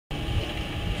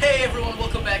Hey everyone,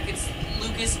 welcome back. It's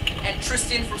Lucas and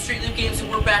Tristan from Street Loot Games,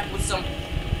 and we're back with some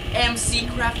MC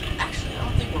Craft. Actually, I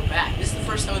don't think we're back. This is the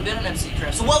first time we've been on MC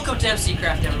Craft. So welcome to MC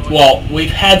Craft, everyone. Well, we've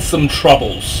had some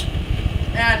troubles.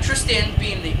 And Tristan,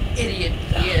 being the idiot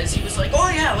he is, he was like, oh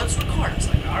yeah, let's record. I was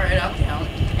like, alright, I'm down.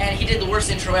 And he did the worst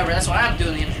intro ever. That's why I'm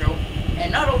doing the intro.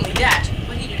 And not only that,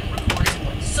 but he didn't record his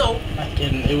voice. So I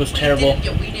didn't. It was terrible.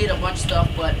 We did a bunch of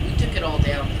stuff, but we took it all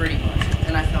down pretty much.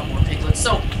 And I found more piglets.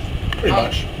 So pretty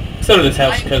much. So did this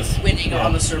house, because I'm winning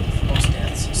on the server for most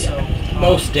deaths. So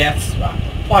most deaths. Well,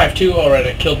 I have two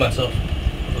already. I killed myself.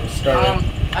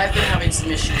 I've been having some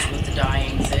issues with the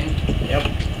dying thing.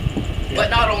 Yep.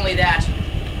 But not only that,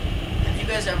 have you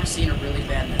guys ever seen a really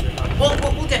bad nether hub? Well,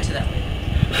 we'll get to that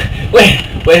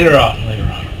later. Later on.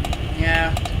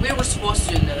 Yeah, we were supposed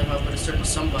to do a nether hub, but a certain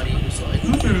somebody was like,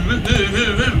 and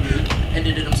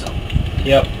did it himself.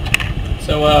 Yep.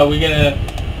 So you gonna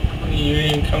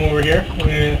come over here?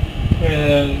 We're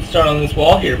gonna start on this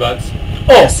wall here, buds. Oh.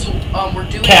 Yeah, so we're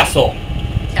doing Castle.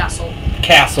 Castle.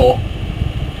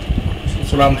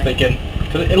 That's what I'm thinking.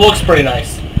 Cause it looks pretty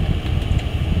nice.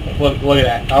 Look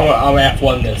at that. I'm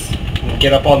F1 this.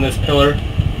 Get up on this pillar.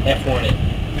 F1 it.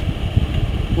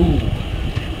 Ooh.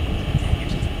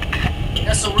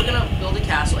 Yeah, so we're gonna build a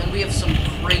castle, and we have some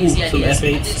crazy ideas. Some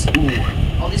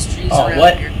F8s. Ooh. All these trees around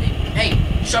what? Here. Hey,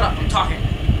 shut up! I'm talking.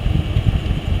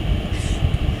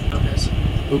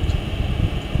 Oops.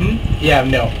 Yeah,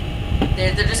 no.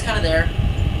 They're just kind of there.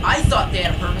 I thought they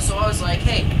had a purpose, so I was like,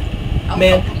 hey, I'll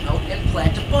help them out and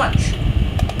plant a bunch.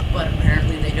 But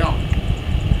apparently they don't.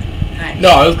 Nice. No,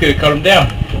 I was gonna cut them down.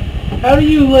 How do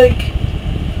you like?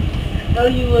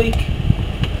 What?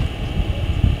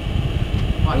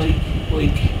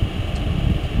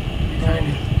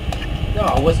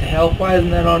 No, what the hell? Why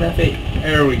isn't that on F8?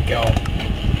 There we go.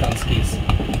 Dunskies.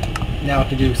 Now I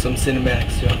can do some cinematic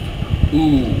stuff.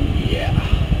 Ooh, yeah.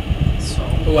 So.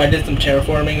 Oh, I did some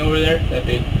terraforming over there. That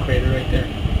big crater right there.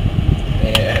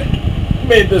 And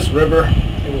made this river.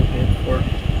 It was here before.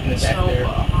 In the back there.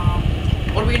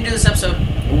 What are we gonna do this episode?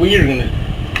 We are gonna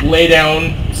lay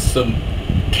down some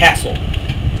castle.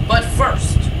 But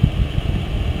first.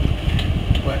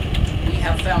 What? We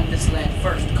have found this land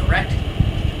first, correct?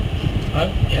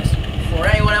 Yes. For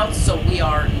anyone else, so we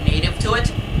are native to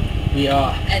it. We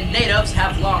are. And natives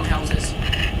have longhouses.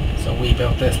 So we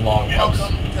built this longhouse.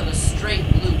 Welcome to the Straight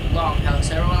Loot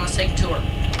Longhouse. Everyone, let's take a tour.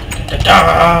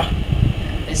 Ta-da!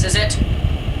 This is it.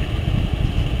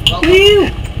 Welcome. Woo!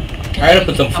 I gotta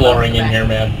put some flooring in here,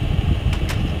 man.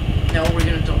 No, we're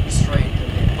gonna don't destroy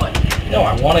it, but... No,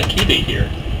 I want to keep it here.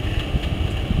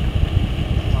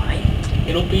 Why?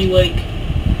 It'll be like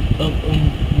a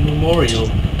memorial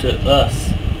to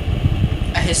us.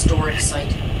 A historic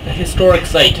site. A historic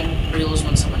site. Real is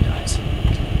when someone dies.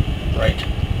 Right.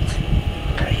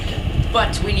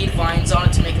 But we need vines on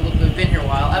it to make it look like we've been here a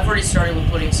while. I've already started with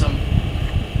putting some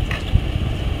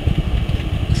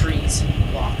trees,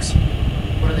 blocks.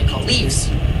 What are they called?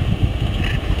 Leaves.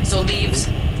 So leaves,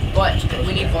 but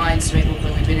we need vines to make it look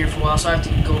like we've been here for a while, so I have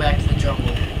to go back to the jungle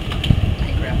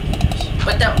and grab leaves.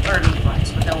 But that, or need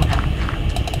vines, but that won't happen.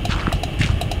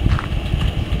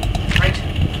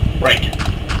 Right?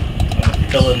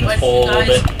 Fill in this hole a little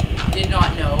bit. Did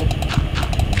not know.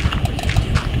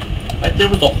 Like there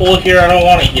was a hole here I don't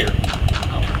want it here.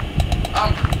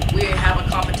 Oh. We have a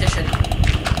competition.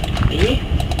 Me?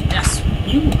 Yes.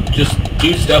 You just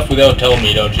do stuff without telling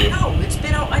me, don't you? No, it's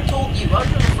been out. I told you. I was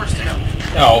the first to know.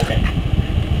 Oh, okay.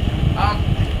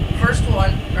 First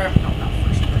one, or no, not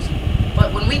first person.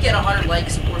 But when we get 100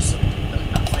 likes or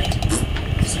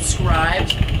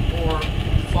subscribes or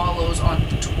follows on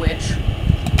Twitch,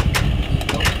 we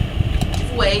will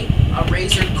give away a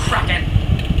Razer Kraken.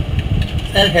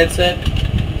 Is that a headset?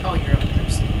 Oh, you're up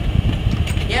first.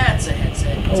 Yeah, it's a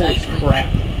headset. It's Holy crap.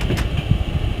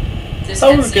 This I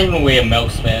thought we were giving away a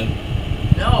mouse, man.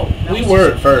 No. We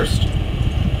were at first.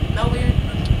 No, we were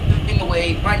giving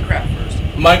away Minecraft first.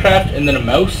 Minecraft, and then a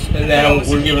mouse, and now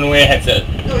we're giving away a headset.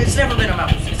 No, it's never been a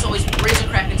mouse. It's always Razer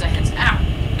Kraken's a headset. Ow!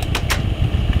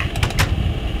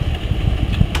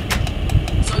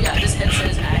 So yeah, this headset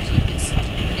is actually, it's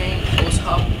the most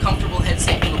comfortable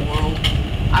headset in the world.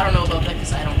 I don't know about that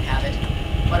because I don't have it,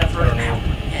 but I've heard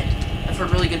I've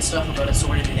heard really good stuff about it, so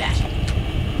we're gonna do that.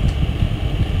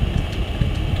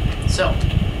 So.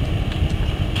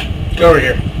 Go over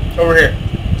here. Over here.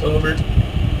 Over.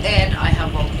 And I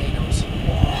have volcanoes.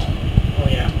 Oh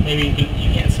yeah. Maybe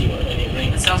you can't see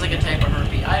anything. It sounds like a type of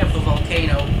herpes. I have a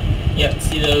volcano. Yeah,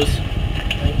 see those? I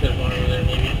think there's one over there,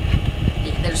 maybe.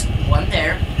 Yeah, there's one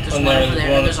there. There's one over there,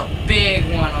 and there's a big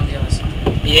one on the other side.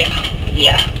 Yeah.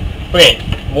 Yeah. Wait.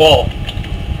 Wall.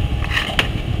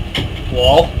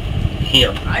 Wall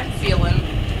here. I'm feeling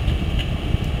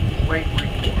right.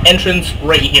 Entrance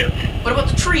right here. What about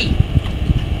the tree?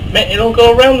 Man, it'll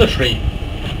go around the tree.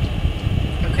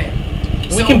 Okay.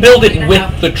 We can build it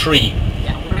with the tree.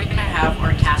 Yeah, we're gonna have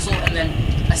our castle and then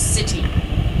a city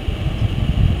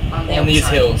on these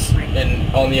hills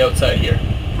and on the outside here.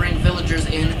 Bring villagers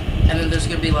in, and then there's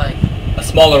gonna be like a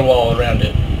smaller wall around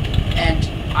it. And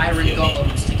iron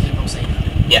golems to keep them safe.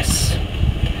 Yes.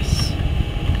 Yes.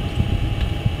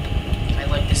 I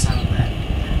like the sound of that.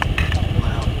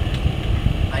 Wow.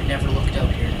 I never looked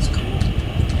out here. It's cool.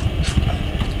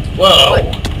 Whoa.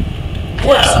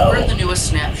 Whoa. So we're in the newest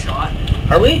snapshot.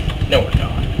 Are we? No, we're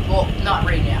not. Well, not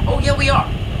right now. Oh yeah, we are.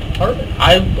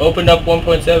 I opened up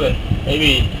 1.7.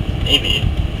 Maybe.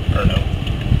 I don't know.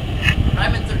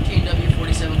 I'm in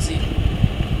 13W47C.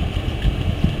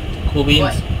 Cool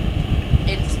beans. But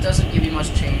it doesn't give you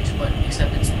much change, but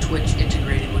except it's Twitch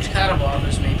integrated, which kind of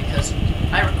bothers me because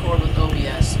I record with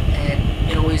OBS and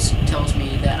it always tells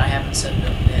me that I haven't set it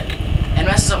up yet. And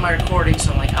messes up my recording,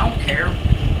 so I'm like, I don't care.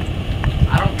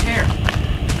 I don't care.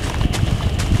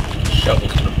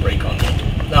 Shovel's gonna break on me.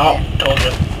 No, yeah. Told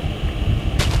you.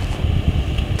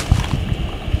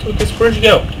 Lucas, where'd you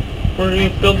go? Where do you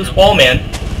build this wall, man?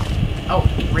 Oh,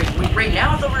 right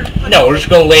now? I thought we were... No, we're just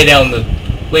gonna lay down the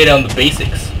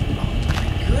basics. Oh my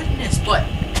goodness, but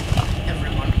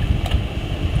everyone,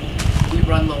 we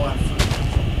run low on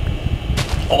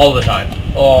food. All the time.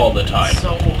 All the time.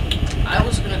 So, I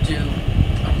was gonna do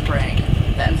a prank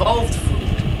that involved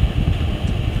food,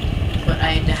 but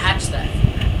I had to hatch that food.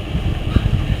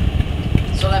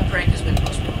 So that prank has been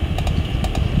postponed.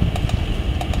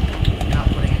 You're not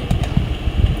putting anything down.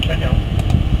 I know.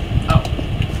 Oh.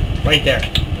 Right there.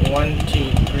 1,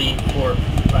 2, 3, 4,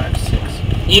 5, 6.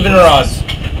 Even or odds?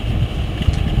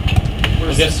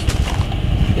 Where's this?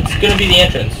 It's gonna be the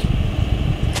entrance.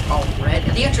 Oh, red.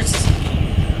 The entrance is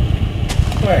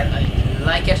where? I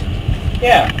like it.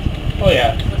 Yeah. Oh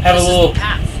yeah. But have this a little is the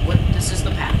path. This is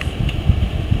the path.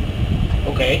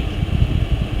 Okay.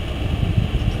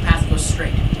 The path goes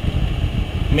straight.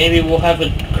 Maybe we'll have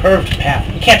a curved path.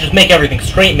 We can't just make everything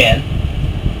straight, man.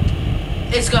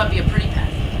 It's gotta be a pretty path.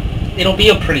 It'll be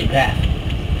a pretty path.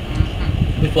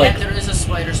 Mm-hmm. With like. And there is a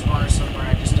spider spawner somewhere.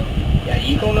 I just don't know. Yeah,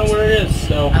 you don't know where it is,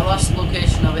 so. I lost the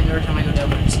location of it, and every time I go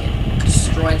down, I just get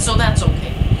destroyed. So that's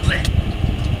okay.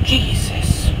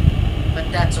 Jesus. But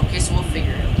that's okay. So we'll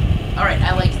figure it out. All right,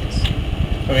 I like this.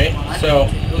 Okay. 1, so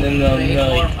 2, then 3,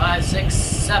 4, 5, 6,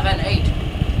 7, 8.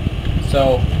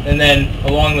 So and then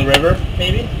along the river,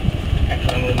 maybe.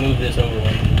 Actually, I'm gonna move this over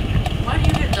one. Why do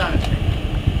you get done?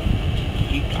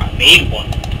 I made one.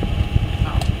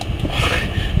 Oh.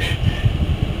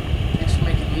 Thanks for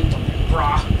making me one,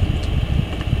 brah.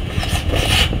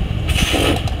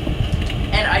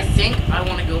 And I think I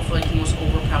want to go for like the most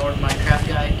overpowered Minecraft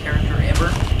guy character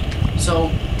ever.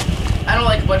 So I don't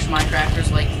like a bunch of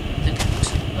Minecrafters like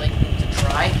to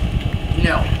try.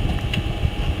 No.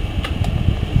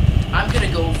 I'm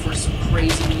gonna go for some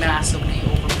crazy, massively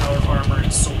overpowered armor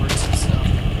and swords and stuff.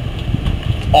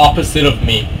 Opposite of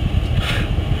me.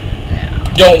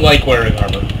 Yeah. Don't like wearing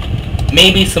armor.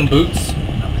 Maybe some boots.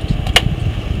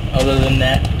 Nothing. Other than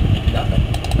that, nothing.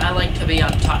 I like to be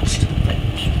untouched.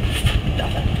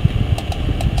 Nothing.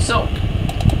 So,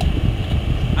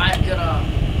 I'm gonna...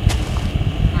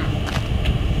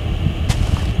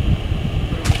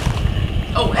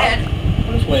 Oh, and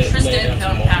Tristan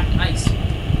found packed ice.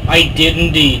 I did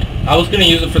indeed. I was gonna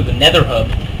use it for the nether hub,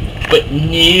 but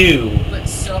no. But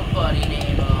somebody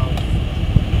named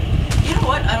you know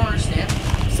what? I don't understand.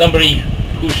 Somebody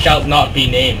who shall not be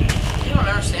named. You don't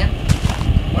understand.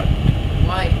 What?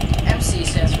 Why MC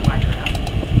stands for Minecraft.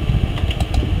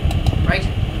 Right?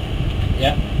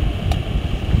 Yeah.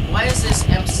 Why is this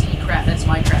MC craft? That's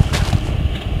Minecraft craft.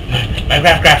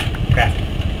 Minecraft craft.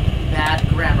 Bad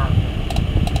grammar.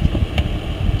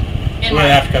 We're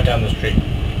gonna have to cut down this tree.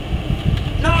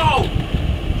 No!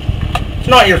 It's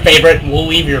not your favorite. We'll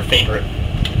leave your favorite.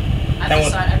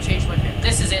 I've changed my favorite.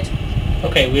 This is it.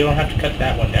 Okay, we don't have to cut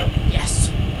that one down. Yes.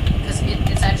 Because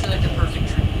it's actually like the perfect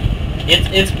tree.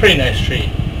 It's a pretty nice tree.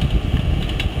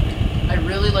 I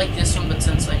really like this one, but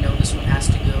since I know this one has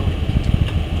to go...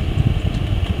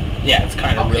 Yeah, it's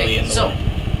kind of really in the way.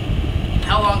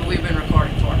 How long have we been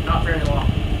recording for? Not very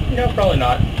long. No, probably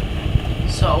not.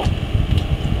 So,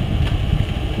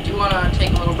 do you want to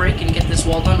take a little break and get this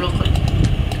wall done real quick?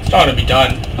 It's not going to be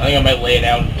done. I think I might lay it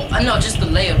down. Well, no, just the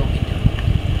layout will be done.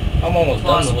 I'm almost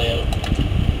done the layout.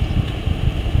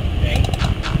 Dang.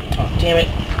 Oh, damn it.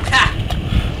 Ha!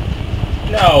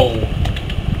 No.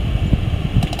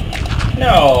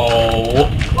 No.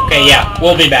 Okay, yeah,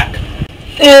 we'll be back.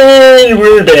 And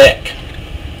we're back.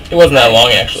 It wasn't that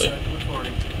long, actually.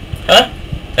 Huh?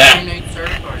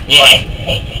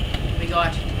 Yeah. We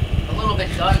got a little bit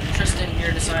done. Tristan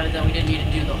here decided that we didn't need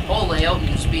to do the whole layout and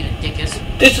just being a dickus.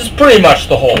 This is pretty much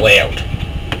the whole layout.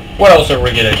 What else are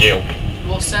we gonna do?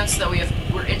 Well, since that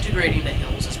we're integrating the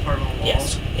hills as part of the walls.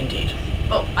 Yes, indeed.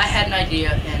 Oh, I had an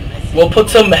idea, and I think we'll put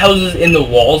some houses in the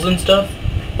walls and stuff,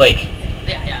 like.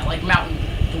 Yeah, like mountain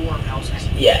dwarf houses.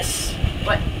 Yes.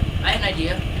 But I had an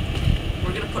idea.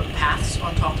 We're gonna put paths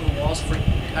on top of the walls for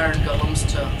iron golems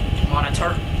to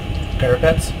monitor.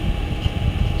 Parapets?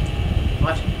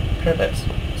 What? Parapets.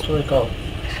 That's what they're called.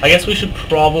 I guess we should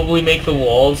probably make the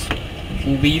walls at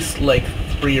least like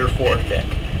 3 or 4 thick.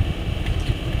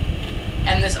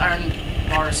 And this iron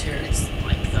bars here, it's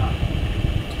like the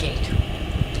gate.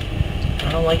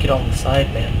 I don't like it on the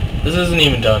side, man. This isn't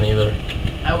even done either.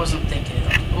 I wasn't thinking it.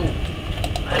 Oh,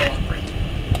 I don't want to break it.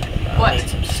 I need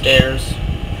some stairs.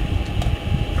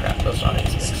 Crap, those not need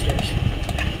some stairs.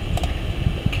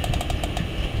 Okay.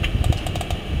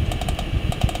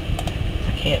 I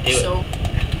can't do it. So,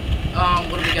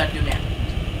 what do we gotta do now?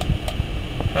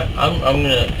 I'm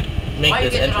gonna make Why are you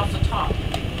this getting it entrance. off the top?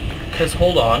 Because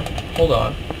hold on.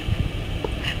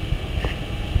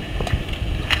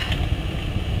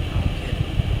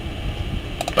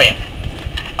 Bam.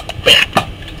 Bam.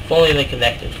 If only they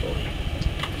connected fully.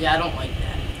 Yeah, I don't like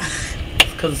that.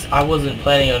 It's because I wasn't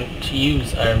planning on to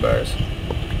use iron bars.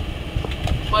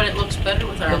 But it looks better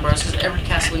with iron bars because every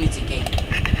castle needs a gate.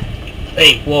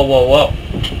 Hey, whoa.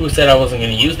 Who said I wasn't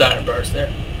going to use the iron bars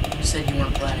there? You said you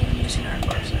weren't planning on using iron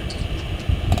bars there.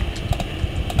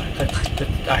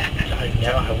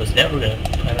 I was never going to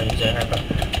plan on using iron bars.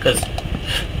 Because...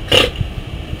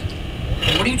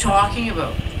 What are you talking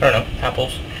about? I don't know.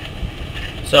 Apples.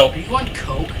 So... Are you on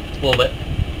coke? A little bit.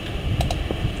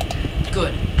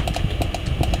 Good.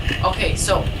 Okay,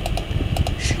 so...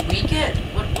 Should we get...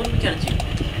 What do we gotta do?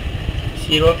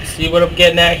 See what I'm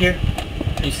getting at here?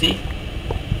 You see?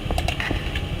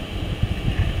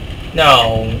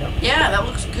 No. Yeah, that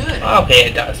looks good. Okay,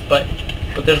 it does, but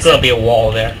there's gonna be a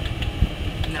wall there.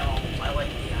 No, I like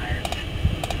the iron.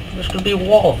 There's gonna be a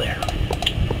wall there.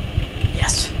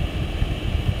 Yes.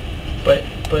 But.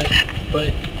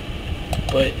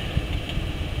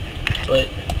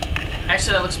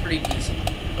 Actually, that looks pretty decent.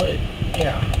 But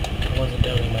yeah, I wasn't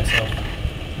doubting myself.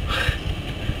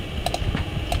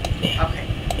 Okay.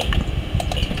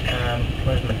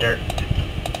 Where's my dirt?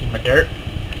 Need my dirt?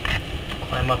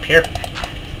 Climb up here.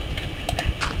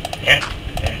 Yeah.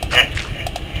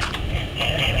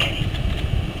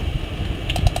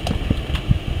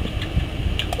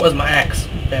 Where's my axe?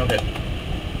 Found it.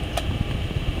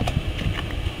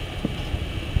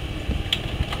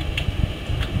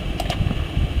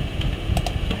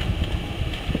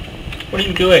 What are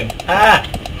you doing? Ah!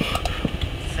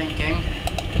 Thinking.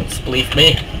 Don't spleef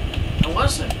me. I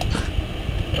wasn't.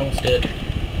 I almost did.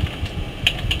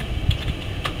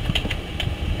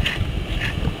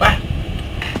 Ah!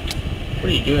 What are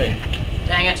you doing?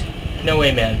 Dang it. No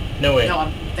way, man. No way. No,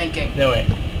 I'm thinking. No way.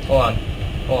 Hold on.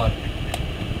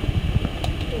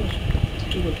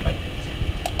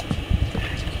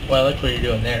 Well, I like what you're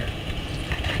doing there.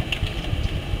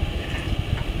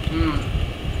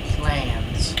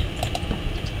 Plans.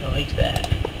 I like that.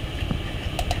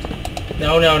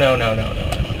 No.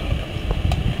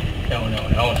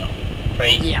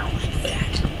 Right? Yeah, I like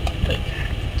that. Like,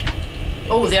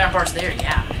 Oh, the iron bar's there,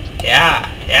 yeah.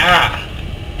 yeah.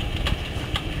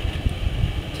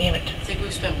 Damn it. I think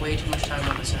we've spent way too much time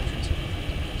on this entrance.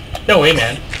 No way,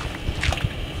 man.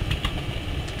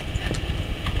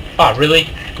 Ah, really?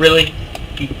 Really?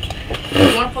 You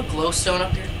want to put glowstone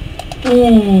up here?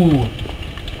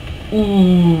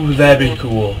 Ooh, that'd be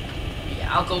cool.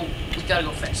 Yeah, I'll go. We gotta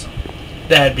go fetch some.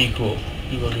 That'd be cool.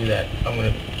 You will do that. I'm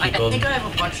gonna I keep those. think I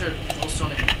have a bunch of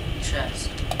glowstone in the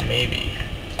chest. Maybe.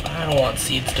 I don't want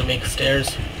seeds to make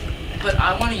stairs. But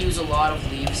I want to use a lot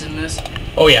of leaves in this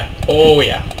Oh yeah.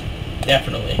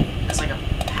 Definitely. as like a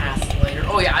path later.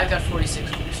 Oh yeah, I've got 46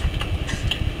 glowstone.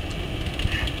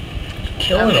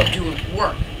 Killing them. Doing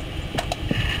work.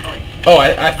 Oh,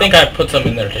 I think I put some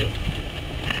in there too.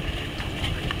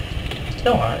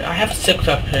 No, I have 6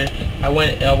 up here. I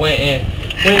went in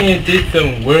and did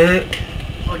some work.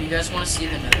 Oh, do you guys want to see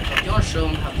the nether? Do you want to show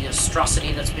them how the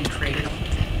atrocity that's been created?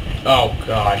 Oh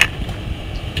God.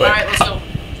 But Alright, let's go.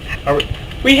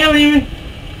 we haven't even.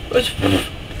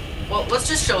 Well, let's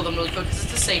just show them really quick because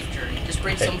it's a safe journey. Just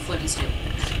bring some flint and steel.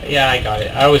 Yeah, I got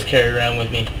it. I always carry it around with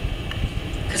me.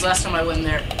 Because last time I went in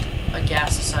there, a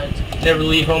gas decided to... Never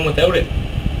leave home without it.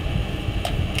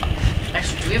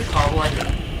 Actually, do we have cobble I can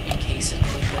encase it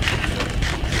really quick?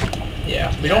 Yeah.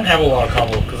 We don't have a lot of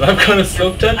cobble because I've got a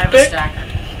silk touch I have pick. a stack.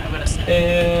 I've got a stack.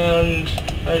 And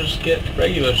I just get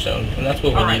regular stone, and that's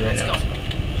what we need right now.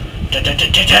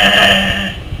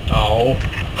 Oh.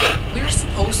 We were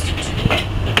supposed to do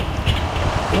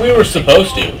it. We were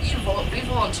supposed to. We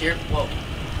volunteered. Whoa.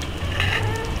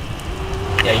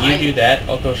 Yeah, you do that.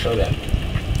 I'll go show them.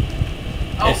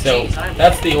 Oh, Okay, so geez,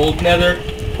 that's the old Nether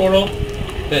portal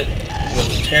that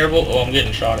was terrible. Oh, I'm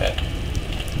getting shot at.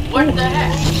 What the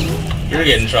heck? You're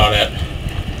getting shot at.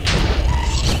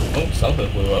 Oh,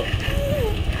 something blew up.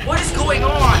 What is going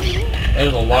on?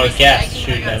 There's a lot of gas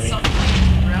shooting at me.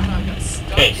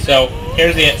 Okay, so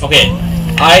here's the okay.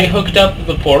 I hooked up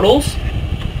the portals.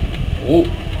 Oh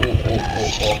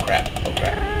crap! Oh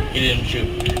crap! He didn't shoot.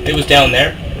 It was down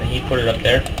there, and he put it up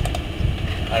there.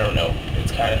 I don't know.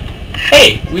 It's kind of.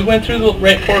 Hey, we went through the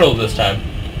right portal this time.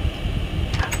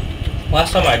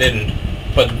 Last time I didn't.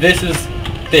 But this is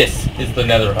the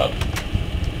Nether hub.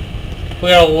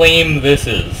 Look how lame this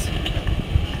is.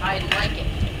 I like it.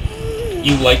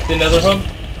 You like the Nether hub?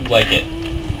 You like it?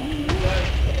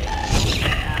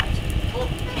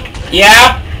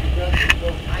 Yeah?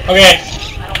 Okay.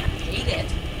 I don't hate it.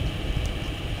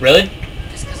 Really?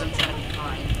 Just because I'm trying to be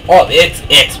kind. Oh,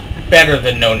 it's better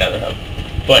than no Nether hub.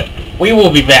 But we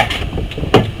will be back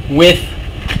with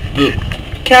the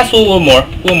castle a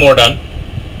little more done.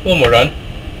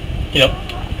 You know.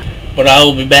 But I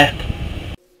will be back.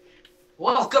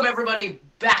 Welcome everybody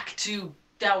back to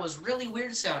that was really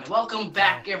weird sounding. Welcome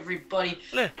back everybody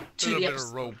to the bit episode.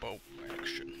 of robo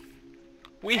action.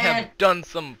 We have done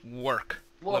some work.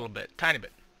 A little bit. Tiny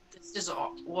bit. This is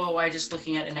whoa, I just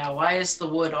looking at it now. Why is the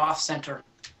wood off center?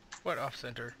 What off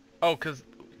center? Oh,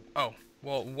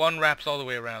 well, one wraps all the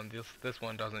way around. This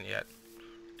one doesn't yet.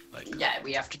 Like, yeah,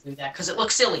 we have to do that because it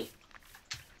looks silly.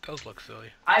 It does look silly.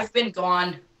 I've been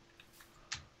gone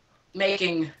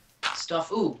making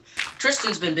stuff. Ooh,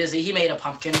 Tristan's been busy. He made a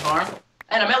pumpkin farm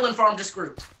and a melon farm just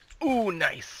grew Ooh,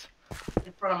 nice.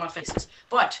 in front of my faces.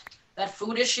 But that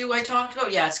food issue I talked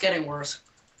about, yeah, it's getting worse.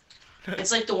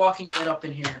 It's like the Walking Dead up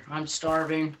in here. I'm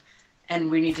starving, and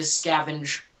we need to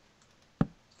scavenge.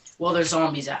 Well, there's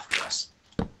zombies after us.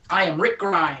 I am Rick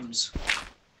Grimes.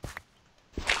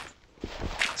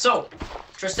 So,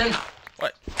 Tristan.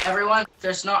 What? Everyone,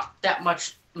 there's not that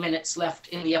much minutes left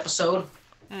in the episode.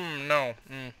 No.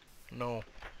 No.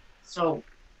 So,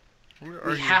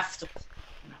 we have to...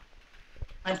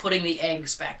 I'm putting the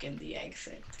eggs back in the egg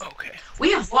thing. Okay.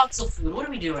 We have lots of food. What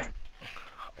are we doing?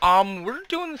 We're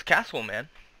doing this castle, man.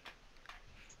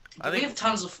 We have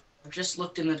tons of food. I've just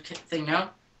looked in the thing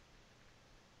now.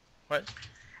 What?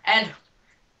 And,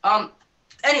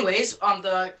 anyways,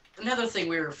 another thing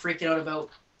we were freaking out about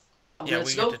a Yeah, minute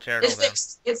we ago get to tear it all down.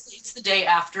 it's the day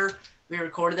after we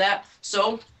recorded that.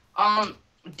 So,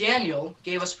 Daniel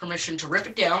gave us permission to rip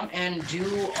it down and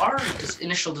do our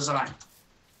initial design.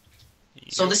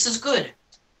 So this is good.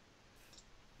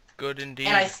 Good indeed.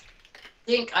 And I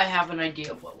think I have an idea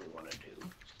of what we want to do.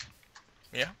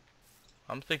 Yeah?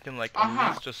 I'm thinking like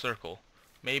at least a circle.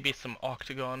 Maybe some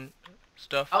octagon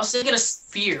stuff. I was thinking a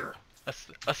sphere. A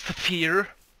sphere?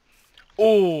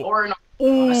 Oh! Or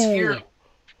Ooh. a sphere.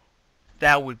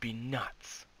 That would be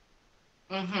nuts.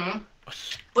 Mm-hmm.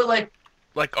 But like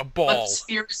a ball. But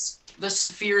the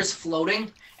sphere is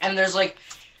floating, and there's like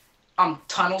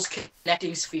tunnels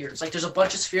connecting spheres. Like there's a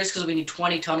bunch of spheres because we need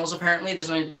 20 tunnels apparently.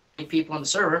 There's only 20 people on the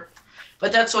server,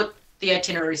 but that's what the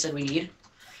itinerary said we need.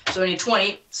 So we need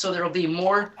 20. So there'll be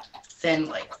more than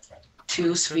like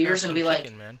 2 spheres, and it'll be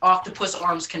like octopus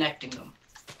arms connecting them.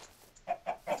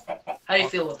 How do you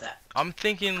feel with that? I'm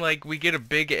thinking like we get a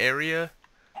big area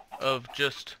of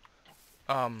just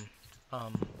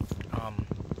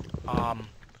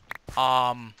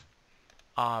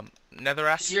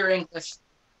netherrack. Your English.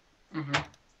 Mm-hmm.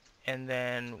 And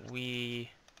then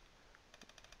we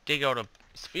dig out a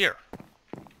sphere.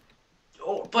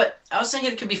 Oh, but I was thinking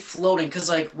it could be floating because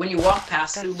like when you walk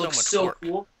past it, it looks so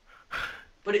cool.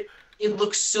 But it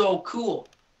looks so cool.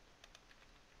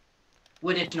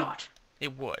 Would it not?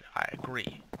 It would. I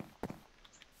agree.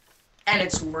 And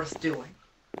it's worth doing.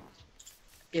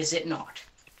 Is it not?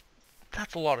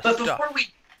 That's a lot of but stuff.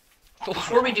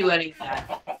 Before we do any of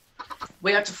that,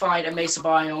 we have to find a mesa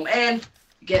biome and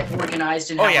get organized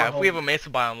in. Oh yeah, if we have a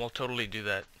mesa biome, we'll totally do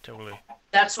that. Totally.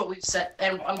 That's what we've set,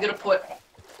 and I'm gonna put.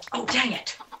 Oh dang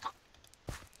it!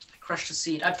 I crushed a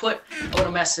seed. I put out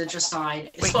a message, a sign.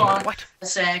 It's spawn. What?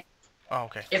 Saying. Oh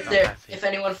okay. If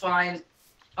anyone finds,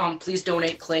 please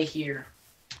donate clay here.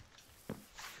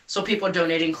 So people are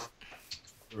donating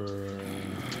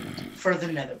for the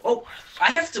nether. Oh,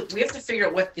 we have to figure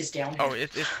out what is down here. Oh,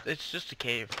 it's just a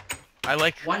cave. I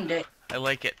like. One day. I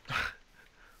like it.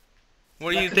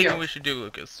 What are you thinking we should do,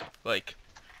 Lucas? Like,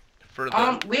 for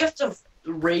the... We have to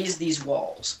raise these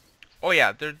walls. Oh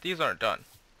yeah, these aren't done.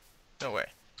 No way.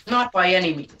 Not by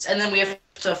any means. And then we have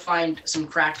to find some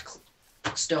cracked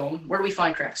stone. Where do we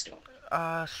find cracked stone?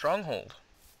 Stronghold.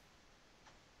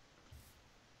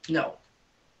 No.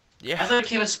 Yeah. I thought it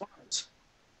came in spawns.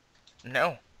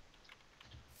 No.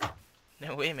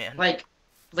 No way, man. Like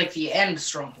the end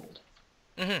stronghold.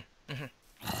 Mm-hmm.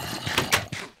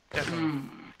 Definitely.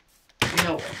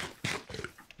 No.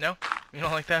 No? You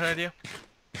don't like that idea?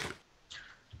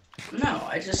 No,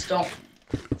 I just don't.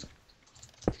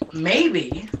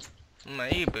 Maybe.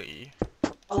 Maybe.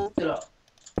 I'll look it up.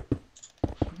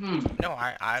 No,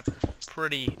 I'm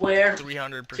pretty Where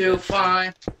 300% to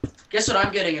find... Guess what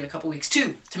I'm getting in a couple weeks?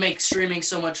 2, to make streaming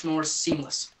so much more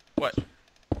seamless. What?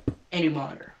 A new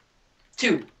monitor.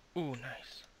 2. Ooh,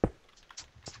 nice.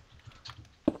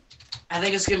 I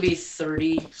think it's gonna be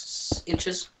 30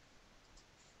 inches.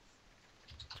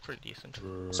 It's pretty decent.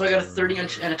 So I got a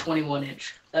 30-inch and a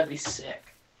 21-inch. That'd be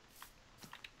sick.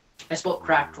 I spelled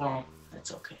cracked wrong.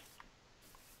 That's okay.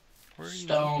 Where are you?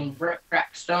 Stone, brick,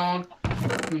 cracked stone.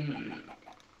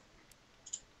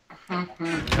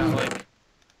 Got like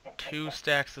 2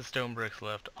 stacks of stone bricks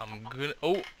left. I'm gonna...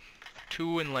 Oh!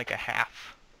 2 and like a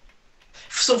half.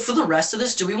 So for the rest of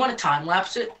this, do we want to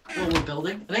time-lapse it while we're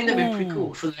building? I think that'd be pretty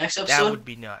cool for the next episode. That would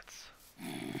be nuts.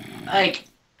 Like,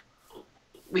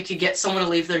 we could get someone to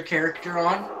leave their character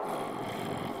on.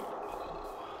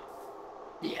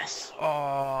 Yes.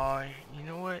 Oh, you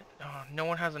know what? Oh, no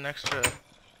one has an extra...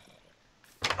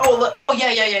 Oh, look. Oh,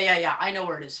 yeah. I know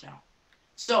where it is now.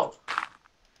 So,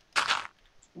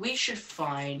 we should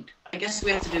find... I guess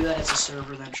we have to do that as a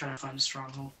server, then try to find a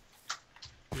stronghold.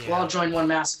 Yeah. Well, I'll join one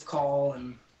massive call,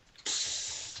 and...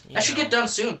 You That should know. get done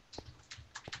soon.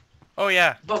 Oh,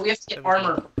 yeah. But we have to get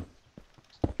armor.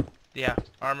 Yeah,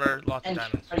 armor, lots of And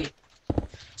diamonds. ready.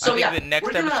 So, I think yeah, the next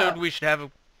we're gonna- episode we should have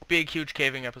a big, huge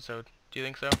caving episode. Do you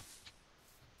think so?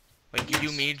 Like, Yes.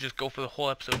 you, me, just go for the whole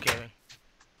episode caving.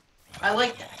 I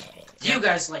like that. Do you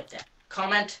guys like that?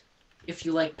 Comment if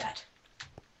you like that.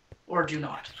 Or do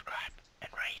not. Subscribe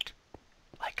and rate.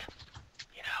 Like,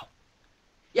 you know.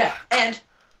 Yeah, and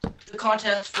the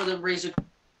contest for the Razor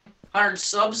 100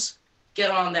 subs,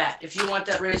 get on that. If you want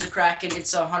that Razor Kraken,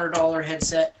 it's a $100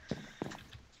 headset.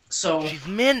 So, She's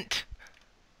mint!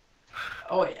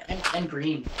 oh yeah, and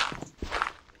green.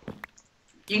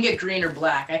 You can get green or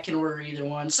black. I can order either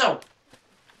one. So,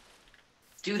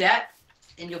 do that,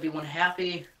 and you'll be one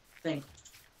happy thing.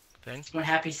 One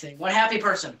happy thing. One happy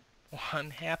person. One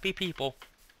happy people.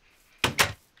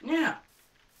 Yeah.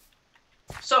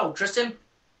 So, Tristan,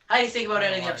 how do you think about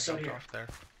ending the Oh, I episode jumped here? off there.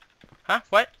 Huh?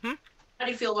 What? How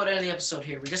do you feel about ending the episode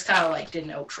here? We just kind of like did an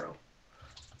outro.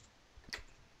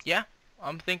 Yeah,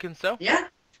 I'm thinking so. Yeah?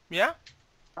 Yeah?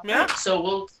 Yeah? Alright,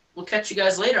 so we'll catch you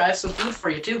guys later. I have some food for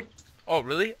you too. Oh,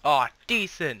 really? Oh,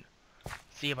 decent.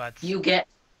 See you, buds. You get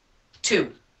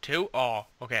 2. 2? Oh,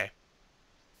 okay.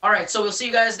 Alright, so we'll see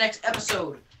you guys next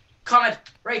episode. Comment,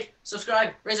 rate,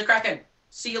 subscribe, raise a kraken.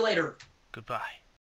 See you later. Goodbye.